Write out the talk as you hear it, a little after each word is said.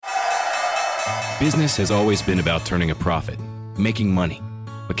Business has always been about turning a profit, making money.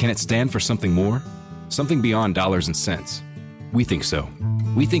 But can it stand for something more? Something beyond dollars and cents? We think so.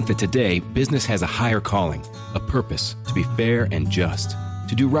 We think that today, business has a higher calling, a purpose to be fair and just,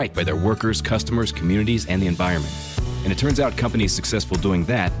 to do right by their workers, customers, communities, and the environment. And it turns out companies successful doing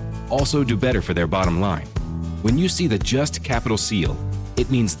that also do better for their bottom line. When you see the Just Capital seal, it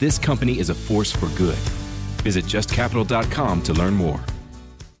means this company is a force for good. Visit justcapital.com to learn more.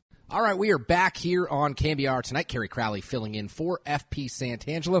 All right, we are back here on KBR tonight. Kerry Crowley filling in for FP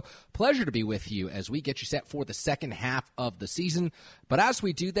Santangelo. Pleasure to be with you as we get you set for the second half of the season. But as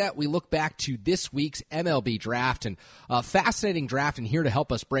we do that, we look back to this week's MLB draft, and a fascinating draft. And here to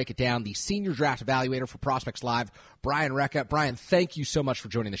help us break it down, the senior draft evaluator for Prospects Live, Brian Recca. Brian, thank you so much for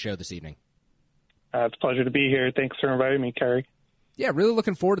joining the show this evening. It's a pleasure to be here. Thanks for inviting me, Kerry. Yeah, really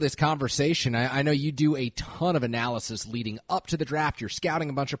looking forward to this conversation. I know you do a ton of analysis leading up to the draft. You're scouting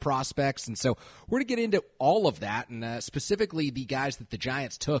a bunch of prospects, and so we're going to get into all of that, and specifically the guys that the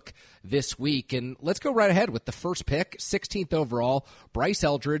Giants took this week. And let's go right ahead with the first pick, 16th overall, Bryce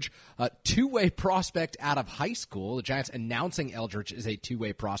Eldridge, a two-way prospect out of high school. The Giants announcing Eldridge is a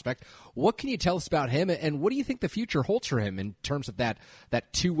two-way prospect. What can you tell us about him, and what do you think the future holds for him in terms of that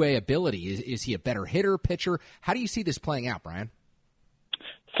two-way ability? Is he a better hitter, pitcher? How do you see this playing out, Brian?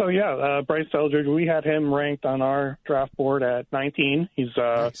 So, Bryce Eldridge, we had him ranked on our draft board at 19. He's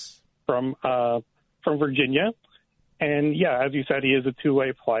Nice. from Virginia. And, as you said, he is a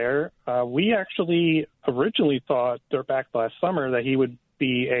two-way player. We actually originally thought back last summer that he would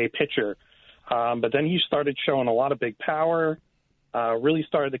be a pitcher. But then he started showing a lot of big power, really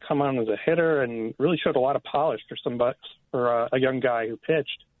started to come on as a hitter, and really showed a lot of polish for a young guy who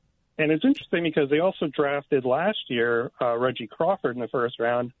pitched. And it's interesting because they also drafted last year Reggie Crawford in the first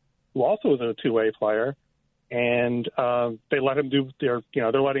round, who also was a two-way player, and they let him do they're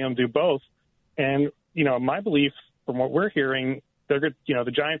letting him do both. And my belief, from what we're hearing, the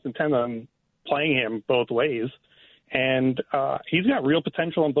Giants intend on playing him both ways, and he's got real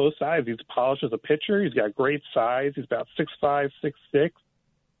potential on both sides. He's polished as a pitcher. He's got great size. He's about 6'5",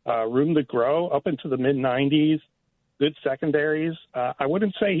 6'6", room to grow up into the mid-90s. Good secondaries. I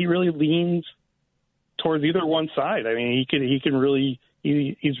wouldn't say he really leans towards either one side. I mean,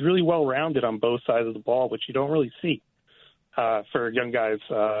 he's really well rounded on both sides of the ball, which you don't really see for young guys,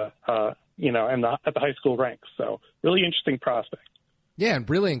 at the high school ranks. So really interesting prospect. Yeah, and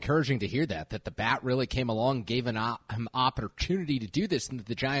really encouraging to hear that the bat really came along, gave him opportunity to do this, and that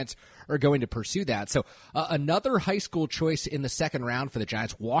the Giants are going to pursue that. So another high school choice in the second round for the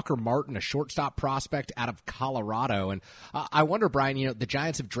Giants, Walker Martin, a shortstop prospect out of Colorado. And I wonder, Brian, the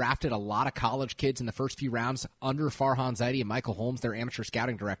Giants have drafted a lot of college kids in the first few rounds under Farhan Zaidi and Michael Holmes, their amateur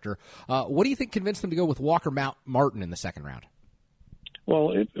scouting director. What do you think convinced them to go with Walker Martin in the second round?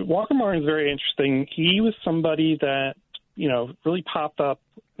 Well, Walker Martin is very interesting. He was somebody that really popped up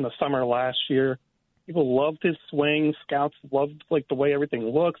in the summer last year. People loved his swing. Scouts loved the way everything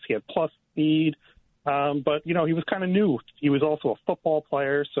looks. He had plus speed, but he was kind of new. He was also a football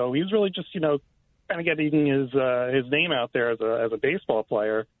player, so he was really just kind of getting his name out there as a baseball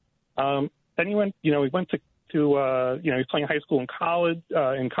player. Then he went he went to he's playing high school and college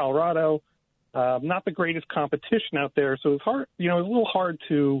in Colorado. Not the greatest competition out there, so it was hard. It was a little hard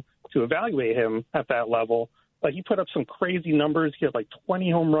to evaluate him at that level. But he put up some crazy numbers. He had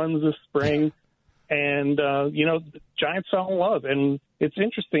 20 home runs this spring. And, the Giants fell in love. And it's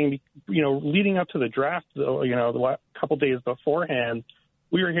interesting, leading up to the draft, the couple days beforehand,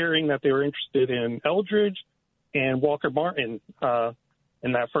 we were hearing that they were interested in Eldridge and Walker Martin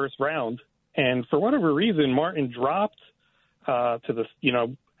in that first round. And for whatever reason, Martin dropped to this,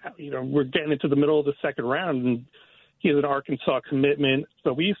 we're getting into the middle of the second round, and he has an Arkansas commitment.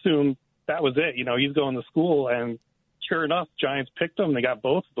 So we assumed that was it. He's going to school, and sure enough, Giants picked him. They got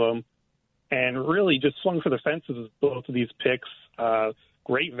both of them, and really just swung for the fences with both of these picks.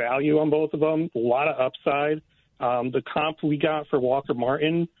 Great value on both of them, a lot of upside. The comp we got for Walker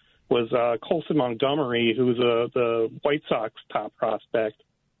Martin was Colson Montgomery, who was the White Sox top prospect,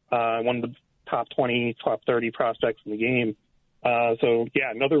 one of the top 20, top 30 prospects in the game.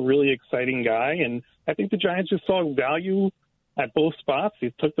 Another really exciting guy, and I think the Giants just saw value at both spots. He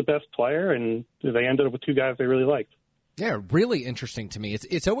took the best player, and they ended up with two guys they really liked. Yeah, really interesting to me.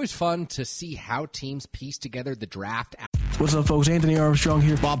 It's always fun to see how teams piece together the draft. What's up, folks? Anthony Armstrong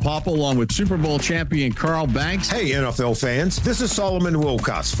here. Bob Papa, along with Super Bowl champion Carl Banks. Hey, NFL fans. This is Solomon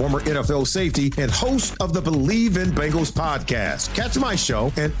Wilcox, former NFL safety and host of the Believe in Bengals podcast. Catch my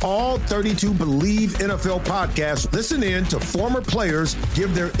show and all 32 Believe NFL podcasts. Listen in to former players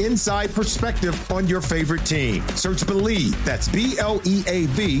give their inside perspective on your favorite team. Search Believe, that's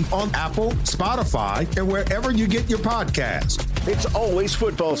BLEAV, on Apple, Spotify, and wherever you get your podcast. It's always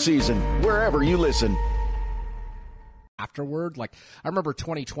football season, wherever you listen. Afterward, like I remember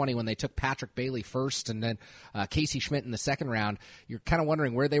 2020 when they took Patrick Bailey first and then Casey Schmidt in the second round. You're kind of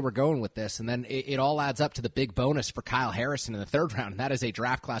wondering where they were going with this, and then it all adds up to the big bonus for Kyle Harrison in the third round, and that is a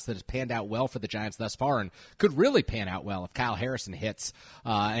draft class that has panned out well for the Giants thus far and could really pan out well if Kyle Harrison hits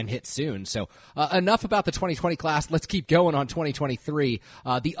and hits soon. So enough about the 2020 class. Let's keep going on 2023.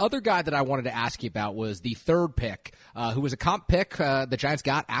 The other guy that I wanted to ask you about was the third pick, who was a comp pick the Giants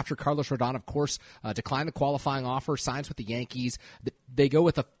got after Carlos Rodon, of course, declined the qualifying offer, signs with the Yankees. They go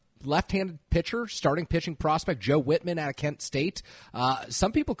with a left-handed pitcher, starting pitching prospect, Joe Whitman out of Kent State.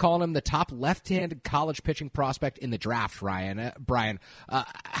 Some people call him the top left-handed college pitching prospect in the draft, Brian.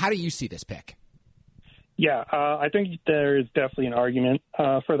 How do you see this pick? Yeah, I think there is definitely an argument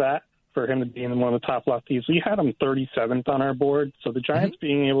for that, for him to be in one of the top lefties. We had him 37th on our board, so the Giants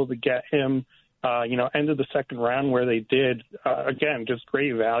being able to get him, end of the second round where they did, again, just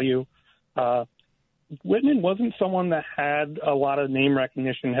great value. Whitman wasn't someone that had a lot of name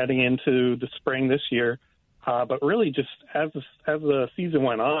recognition heading into the spring this year, but really just as the season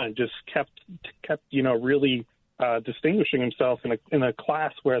went on, just kept really distinguishing himself in a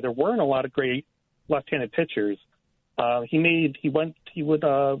class where there weren't a lot of great left-handed pitchers. He went to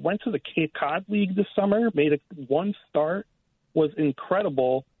the Cape Cod League this summer, made one start, was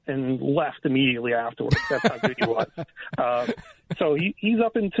incredible, and left immediately afterwards. That's how good he was. So he's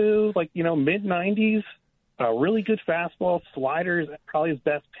up into mid-90s, really good fastball, sliders, probably his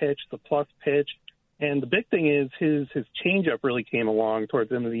best pitch, the plus pitch. And the big thing is his changeup really came along towards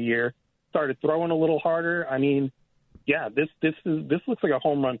the end of the year, started throwing a little harder. I mean, yeah, this looks like a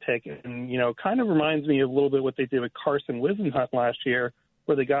home run pick, and kind of reminds me a little bit what they did with Carson Wisenhunt last year,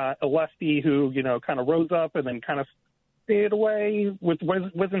 where they got a lefty who kind of rose up and then kind of stayed away with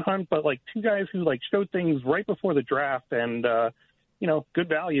Wisenhunt, but two guys who showed things right before the draft, and good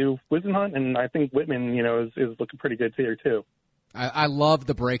value. Wisenhunt, and I think Whitman is looking pretty good here too. I love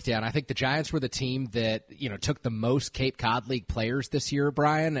the breakdown. I think the Giants were the team that, took the most Cape Cod League players this year,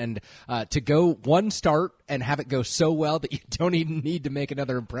 Brian, and to go one start and have it go so well that you don't even need to make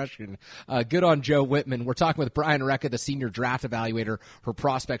another impression. Good on Joe Whitman. We're talking with Brian Recca, the senior draft evaluator for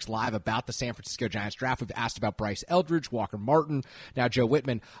Prospects Live, about the San Francisco Giants draft. We've asked about Bryce Eldridge, Walker Martin, now Joe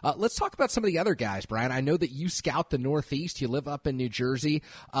Whitman. Let's talk about some of the other guys, Brian. I know that you scout the Northeast. You live up in New Jersey.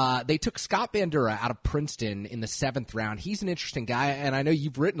 They took Scott Bandura out of Princeton in the 7th round. He's an interesting guy, and I know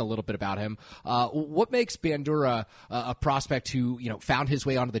you've written a little bit about him. What makes Bandura a prospect who found his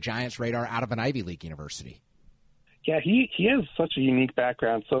way onto the Giants' radar out of an Ivy League university? Yeah, he has such a unique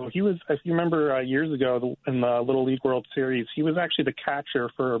background. So he was, if you remember years ago in the Little League World Series, he was actually the catcher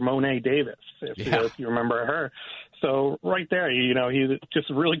for Monet Davis, if you remember her. So right there, he's just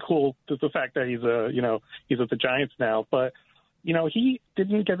really cool. Just the fact that he's at the Giants now, but he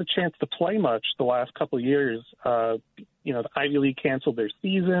didn't get a chance to play much the last couple of years. The Ivy League canceled their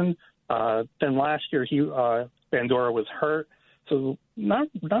season. Then last year, Bandura was hurt. So not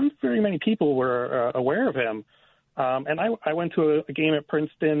very many people were aware of him. And I went to a game at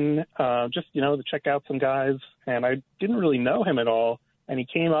Princeton just, to check out some guys, and I didn't really know him at all. And he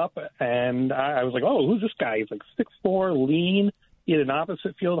came up, and I was like, oh, who's this guy? He's 6'4", lean. He hit an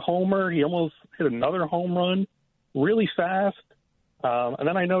opposite field homer. He almost hit another home run, really fast. And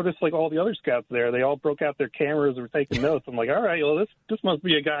then I noticed all the other scouts there, they all broke out their cameras and were taking notes. I'm like, all right, well, this must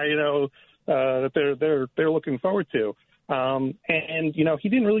be a guy, that they're looking forward to. And he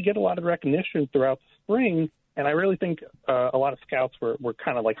didn't really get a lot of recognition throughout the spring. And I really think a lot of scouts were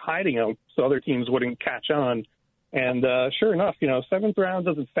kind of hiding him so other teams wouldn't catch on. And sure enough, 7th round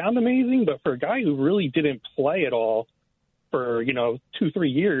doesn't sound amazing, but for a guy who really didn't play at all for, 2-3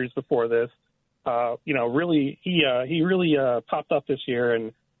 years before this, really he really popped up this year.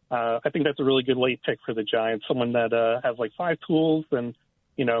 And I think that's a really good late pick for the Giants, someone that has 5 tools and,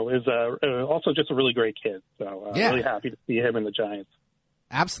 is also just a really great kid. So really happy to see him in the Giants.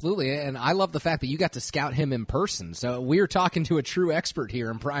 Absolutely, and I love the fact that you got to scout him in person. So we're talking to a true expert here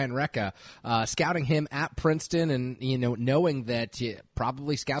in Brian Recca, scouting him at Princeton, and knowing that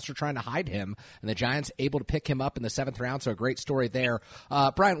probably scouts are trying to hide him, and the Giants able to pick him up in the 7th round. So a great story there.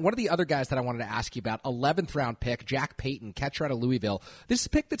 Brian, one of the other guys that I wanted to ask you about, 11th round pick, Jack Payton, catcher out of Louisville. This is a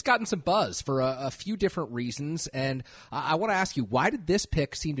pick that's gotten some buzz for a few different reasons, and I want to ask you, why did this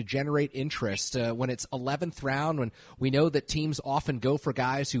pick seem to generate interest when it's 11th round, when we know that teams often go for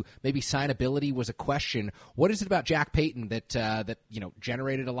guys who maybe signability was a question? What is it about Jack Payton that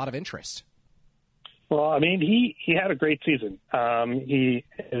generated a lot of interest? Well, I mean, he had a great season. He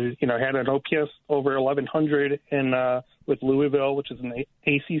had an OPS over 1,100 with Louisville, which is an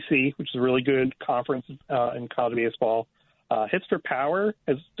ACC, which is a really good conference in college baseball. Hits for power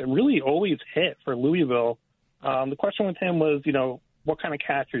has really always hit for Louisville. The question with him was, what kind of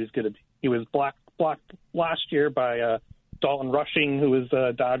catcher he's going to be. He was blocked last year by Dalton Rushing, who was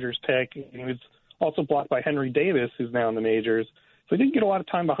a Dodgers pick. He was also blocked by Henry Davis, who's now in the majors. So he didn't get a lot of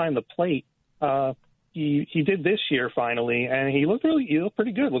time behind the plate. He did this year finally, and he looked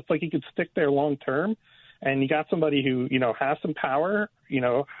pretty good. Looked like he could stick there long term. And you got somebody who has some power,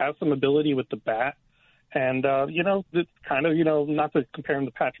 has some ability with the bat, and it's kind of not to compare him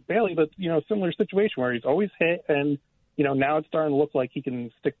to Patrick Bailey, but similar situation where he's always hit, and now it's starting to look like he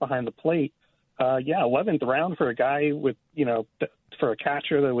can stick behind the plate. 11th round for a guy with, for a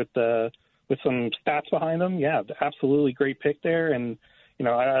catcher with some stats behind him. Yeah, absolutely great pick there. And,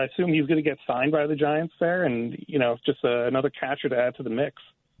 I assume he's going to get signed by the Giants there and, just another catcher to add to the mix.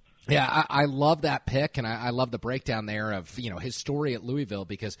 Yeah, I love that pick, and I love the breakdown there of, his story at Louisville,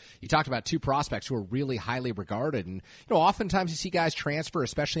 because you talked about two prospects who are really highly regarded. And, oftentimes you see guys transfer,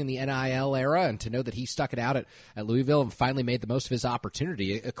 especially in the NIL era, and to know that he stuck it out at Louisville and finally made the most of his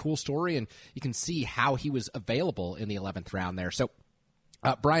opportunity. A cool story, and you can see how he was available in the 11th round there. So,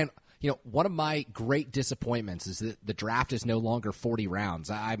 Brian, one of my great disappointments is that the draft is no longer 40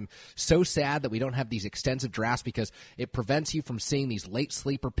 rounds. I'm so sad that we don't have these extensive drafts, because it prevents you from seeing these late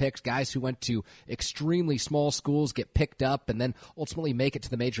sleeper picks, guys who went to extremely small schools get picked up and then ultimately make it to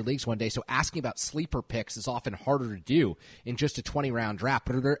the major leagues one day. So asking about sleeper picks is often harder to do in just a 20-round draft.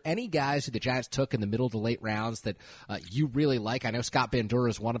 But are there any guys who the Giants took in the middle to late rounds that you really like? I know Scott Bandura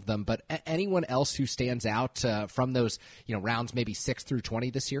is one of them, but anyone else who stands out from those rounds maybe 6 through 20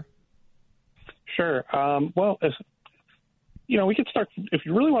 this year? Sure. Well, we could start, if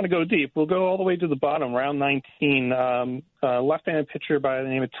you really want to go deep, we'll go all the way to the bottom, round 19. Left-handed pitcher by the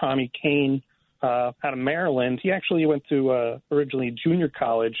name of Tommy Kane out of Maryland. He actually went to originally junior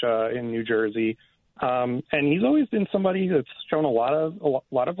college in New Jersey. And he's always been somebody that's shown a lot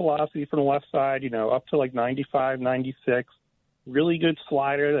of velocity from the left side, up to like 95, 96. Really good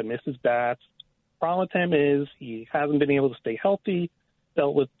slider that misses bats. Problem with him is he hasn't been able to stay healthy.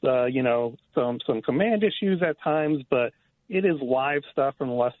 Dealt with, some command issues at times, but it is live stuff from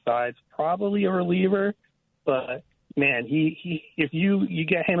the left side. It's probably a reliever, but man, he if you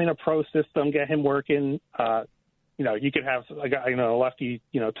get him in a pro system, get him working, you could have a guy, a lefty,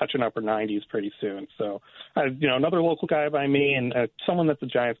 touching upper 90s pretty soon. So, another local guy by me, and someone that the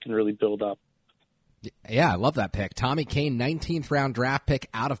Giants can really build up. Yeah, I love that pick. Tommy Kane, 19th round draft pick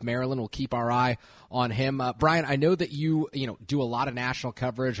out of Maryland. We'll keep our eye on him. Brian, I know that you do a lot of national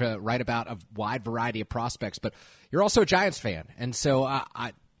coverage, write about a wide variety of prospects, but you're also a Giants fan. And so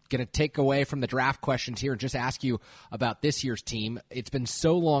I'm going to take away from the draft questions here and just ask you about this year's team. It's been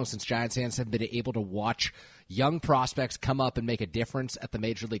so long since Giants fans have been able to watch young prospects come up and make a difference at the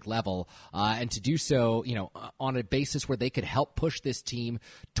major league level, and to do so, on a basis where they could help push this team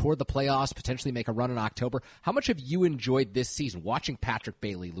toward the playoffs, potentially make a run in October. How much have you enjoyed this season, watching Patrick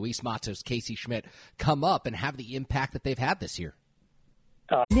Bailey, Luis Matos, Casey Schmidt come up and have the impact that they've had this year?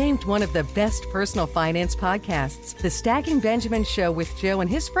 Named one of the best personal finance podcasts, The Stacking Benjamin Show with Joe and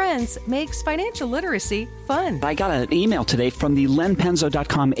his friends makes financial literacy fun. I got an email today from the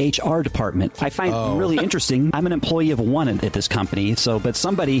lenpenzo.com HR department. I find really interesting. I'm an employee of one at this company, but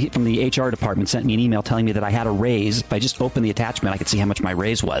somebody from the HR department sent me an email telling me that I had a raise. If I just opened the attachment, I could see how much my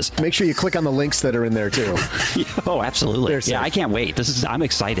raise was. Make sure you click on the links that are in there, too. Oh, absolutely. I can't wait. I'm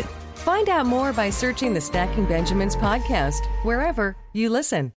excited. Find out more by searching the Stacking Benjamins podcast, wherever you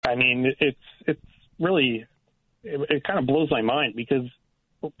listen. I mean, it's really, it kind of blows my mind, because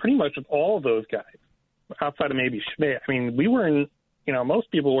pretty much of all of those guys, outside of maybe Schmidt, I mean, we weren't,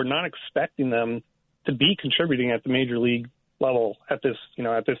 most people were not expecting them to be contributing at the major league level at this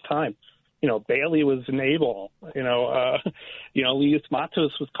time. Bailey was an A-ball. Luis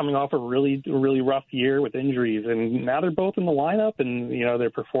Matos was coming off a really, really rough year with injuries, and now they're both in the lineup, and they're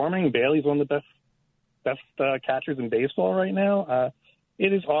performing. Bailey's one of the best catchers in baseball right now.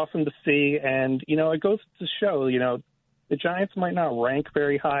 it is awesome to see. And, it goes to show, the Giants might not rank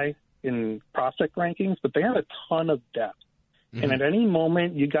very high in prospect rankings, but they have a ton of depth. Mm-hmm. And at any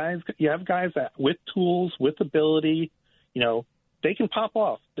moment, you have guys that with tools, with ability, they can pop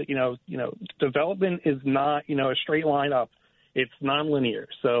off. Development is not, a straight line up. It's nonlinear.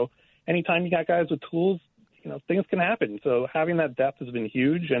 So anytime you got guys with tools, things can happen. So having that depth has been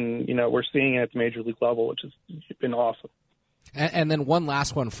huge, and, we're seeing it at the major league level, which has been awesome. And then one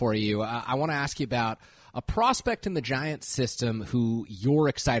last one for you. I want to ask you about a prospect in the Giants system who you're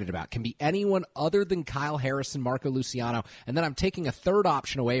excited about. Can be anyone other than Kyle Harrison, Marco Luciano. And then I'm taking a third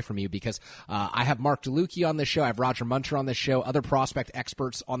option away from you because I have Mark DeLucchi on this show. I have Roger Munter on this show, other prospect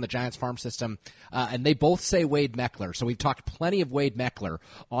experts on the Giants farm system. And they both say Wade Meckler. So we've talked plenty of Wade Meckler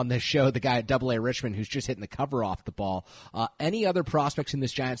on this show, the guy at AA Richmond who's just hitting the cover off the ball. Any other prospects in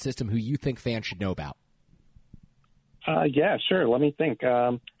this Giants system who you think fans should know about? Yeah, sure. Let me think.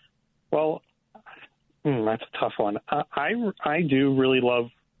 That's a tough one. I do really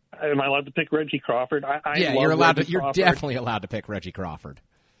love. Am I allowed to pick Reggie Crawford? You're allowed to. You're definitely allowed to pick Reggie Crawford.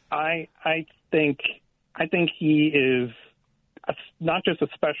 I think he is not just a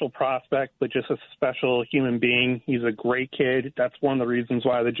special prospect, but just a special human being. He's a great kid. That's one of the reasons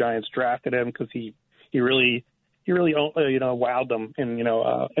why the Giants drafted him, because he really wowed them in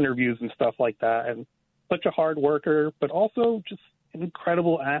interviews and stuff like that. And such a hard worker, but also just an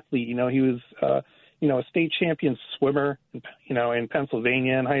incredible athlete. He was a state champion swimmer, in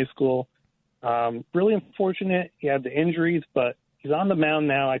Pennsylvania in high school. Really unfortunate. He had the injuries, but he's on the mound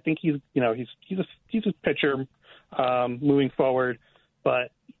now. I think he's a pitcher moving forward,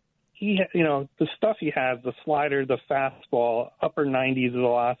 but the stuff he has, the slider, the fastball, upper 90s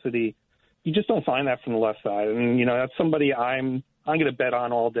velocity, you just don't find that from the left side. And, that's somebody I'm going to bet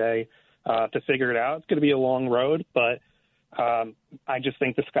on all day to figure it out. It's going to be a long road, but I just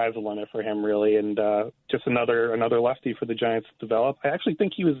think the sky's the limit for him, really, and just another lefty for the Giants to develop. I actually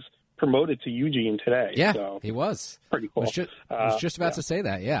think he was promoted to Eugene today. Yeah, so he was. Pretty cool. I was just about to say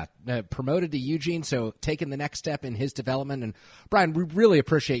that, yeah. Promoted to Eugene, so taking the next step in his development. And, Brian, we really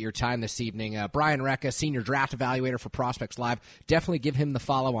appreciate your time this evening. Brian Recca, Senior Draft Evaluator for Prospects Live. Definitely give him the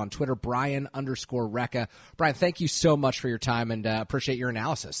follow on Twitter, Brian_Recca. Brian, thank you so much for your time, and appreciate your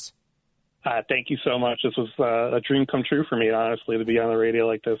analysis. Thank you so much. This was a dream come true for me, honestly, to be on the radio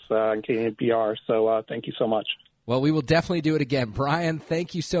like this on KBR. So thank you so much. Well, we will definitely do it again. Brian,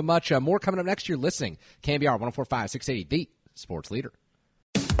 thank you so much. More coming up next year. Listening, KBR 104.5, 680, the sports leader.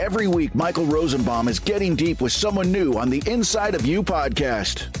 Every week, Michael Rosenbaum is getting deep with someone new on the Inside of You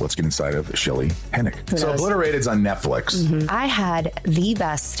podcast. Let's get inside of Shelly Hennick. So Obliterated's on Netflix. Mm-hmm. I had the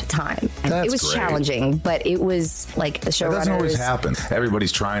best time. That's it was great. Challenging, but it was like the showrunners. That doesn't always happen.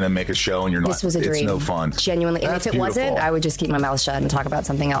 Everybody's trying to make a show and you're not. This was a dream. It's no fun. Genuinely. And That's if it wasn't, I would just keep my mouth shut and talk about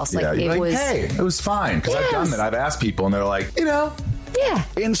something else. Like, it was. Hey, it was fine. Because I've done that. I've asked people and they're like, Yeah.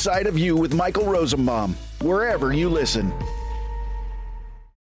 Inside of You with Michael Rosenbaum, wherever you listen.